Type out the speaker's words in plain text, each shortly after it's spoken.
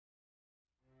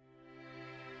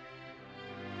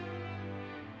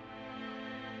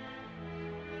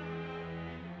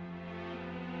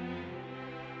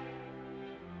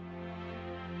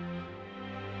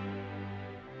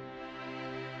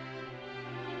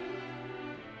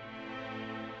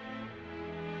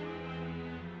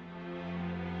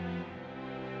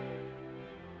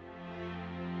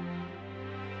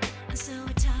So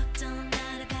we talked all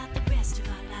night about the rest of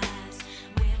our lives,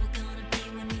 where we're gonna be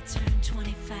when we turn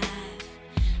 25.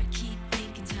 I keep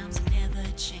thinking times will never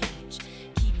change.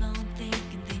 Keep on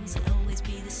thinking things will always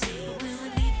be the same. But when we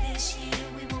leave this year,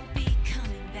 we won't be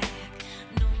coming back.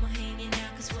 No more hanging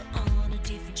out, cause we're on a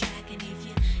different track. And if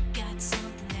you got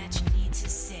something that you need to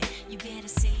say, you better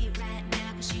say it right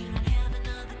now, cause you don't have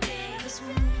another day. Cause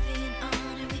we're moving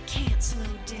on and we can't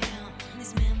slow down.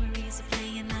 These memories are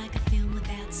playing like a film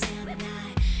without sound. And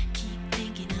I keep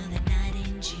thinking of that night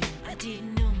in June. I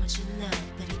didn't know much of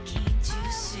love, but it came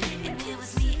too soon. And it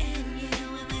was me and you,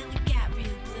 and when we got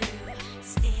real blue,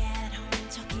 stay at home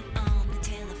talking on the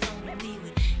telephone. And we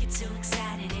would get so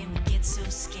excited and we'd get so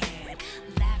scared,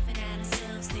 laughing at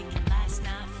ourselves, thinking life's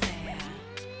not fair.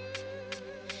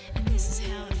 And this is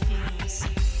how it feels.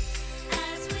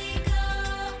 As we go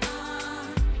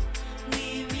on,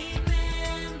 we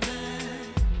remember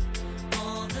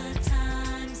all the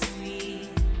times we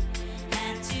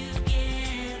had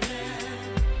together.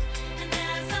 And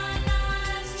as our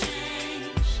lives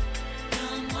change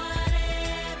from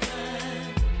whatever,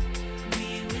 we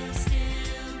will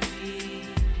still be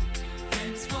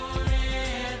friends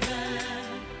forever.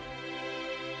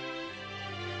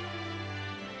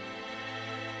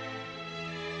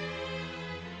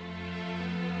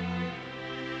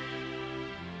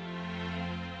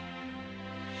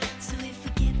 So if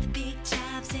we get the big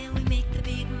jobs and we make the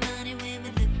big money, when we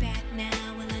look back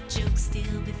now, will our jokes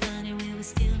still be funny? Will we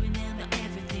still remember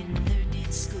everything we learned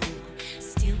in school?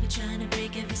 Still be trying to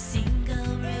break every single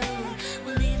rule?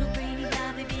 Will little brainy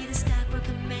Bobby be the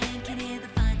stockbroker man? Can Heather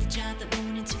find a job that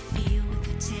won't interfere with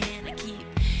her tan? I keep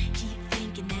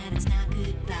thinking that it's not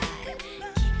goodbye.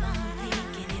 Keep on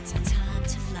thinking it's our time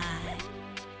to fly.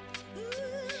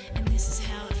 And this is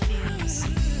how it feels.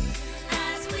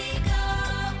 As we go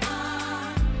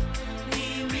on,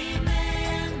 we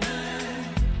remember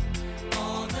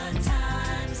all the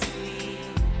times we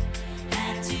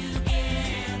had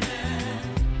together.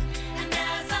 And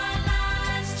as our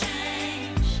lives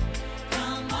change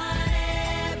from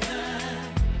whatever,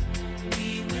 we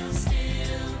will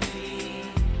still be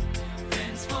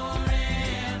friends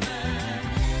forever.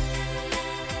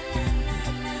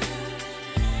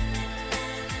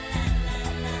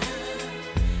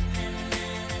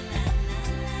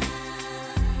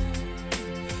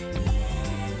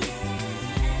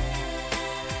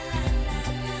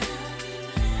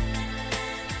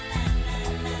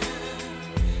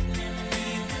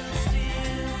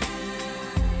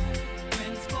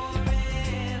 Friends forever.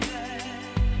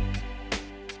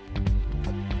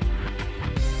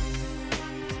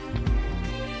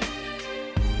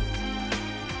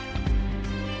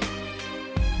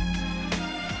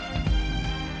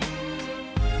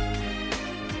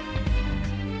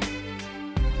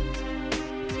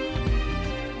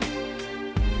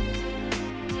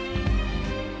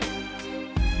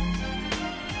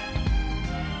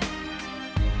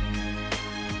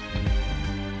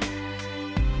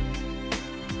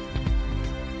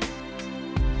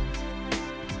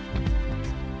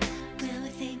 Will we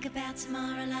think about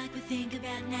tomorrow like we think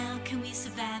about now? Can we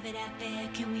survive it out there?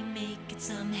 Can we make it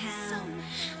somehow?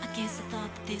 I guess I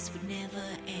thought that this would never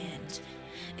end,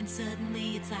 and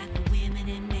suddenly it's like we're women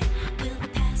and men. Will the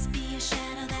past be a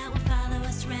shadow that will follow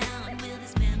us round? Will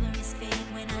these memories fade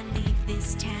when I leave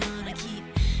this town? I keep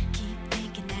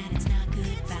thinking that it's not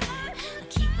goodbye. I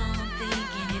keep on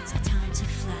thinking it's our time to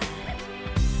fly.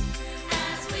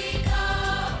 As we go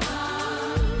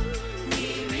on, we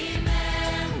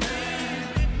remember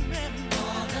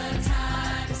all the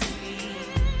times we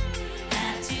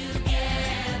had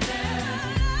together.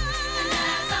 And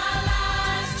as our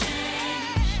lives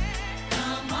change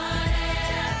from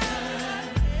whatever,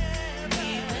 we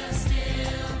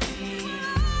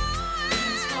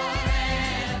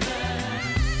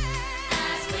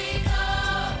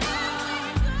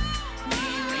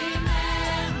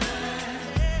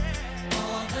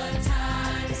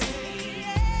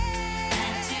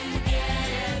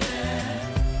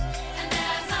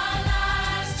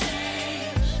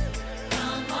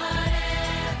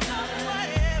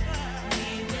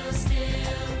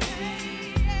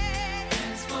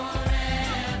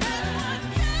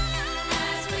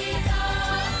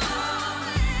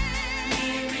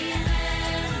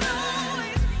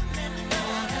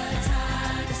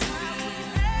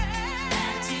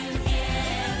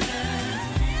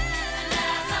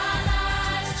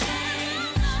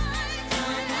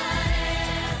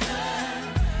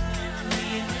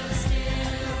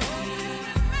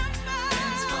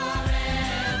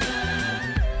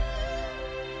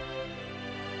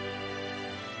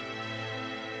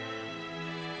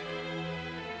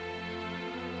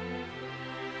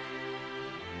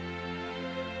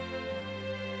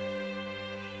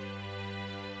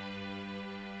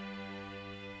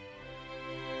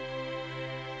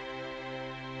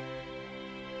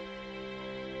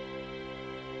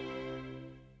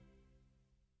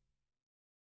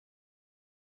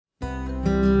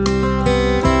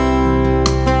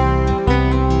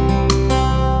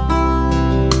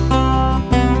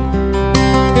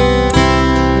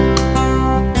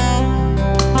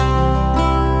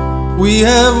We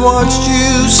have watched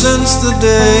you since the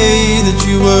day that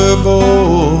you were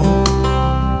born,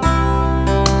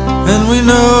 and we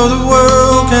know the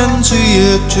world can see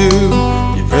it too.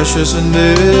 You're precious in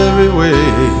every way,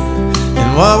 and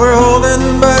while we're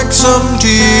holding back some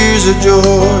tears of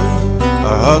joy,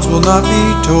 our hearts will not be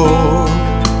torn,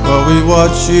 while we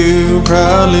watch you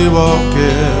proudly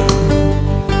walking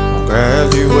on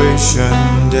graduation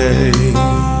day.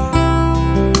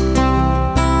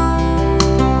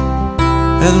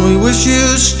 And we wish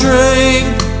you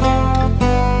strength,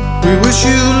 we wish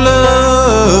you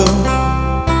love,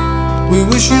 we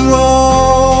wish you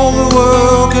all the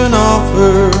world can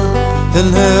offer, and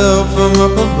help from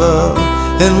up above.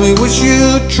 And we wish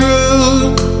you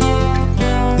truth,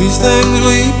 these things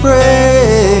we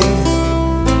pray,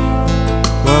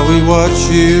 while we watch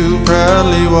you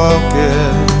proudly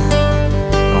walking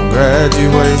on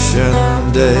graduation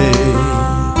day.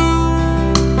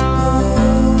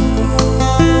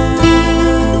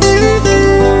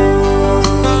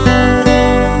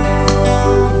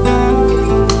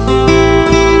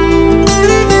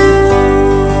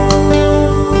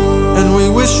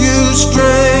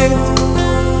 Strength,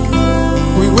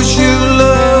 we wish you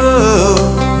love,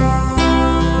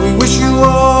 we wish you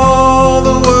all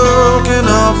the world can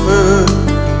offer,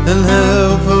 and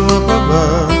help from up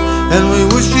above. And we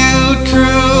wish you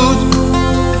truth,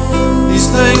 these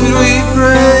things we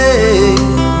pray,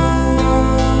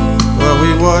 while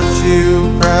we watch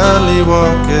you proudly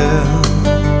walking,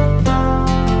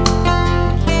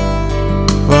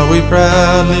 while we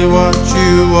proudly watch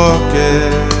you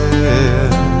walking,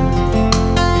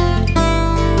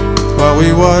 while we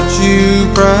watch you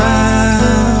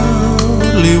proudly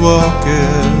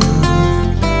walking,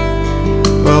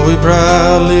 while we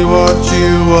proudly watch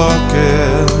you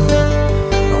walking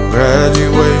on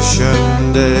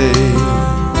graduation day.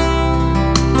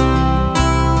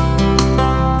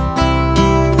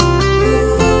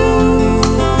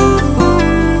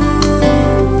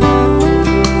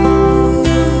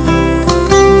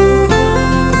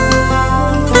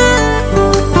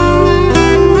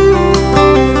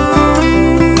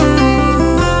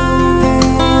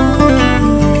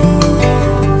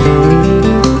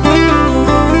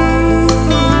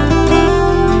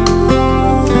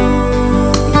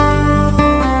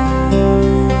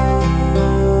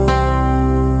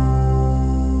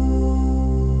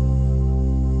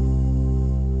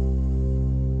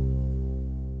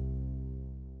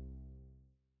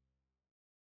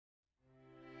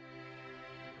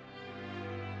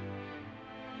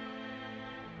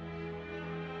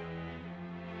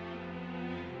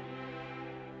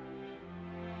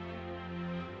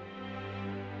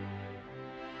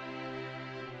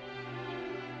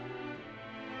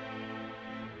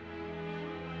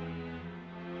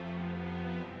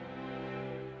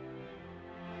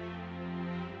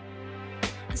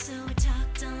 So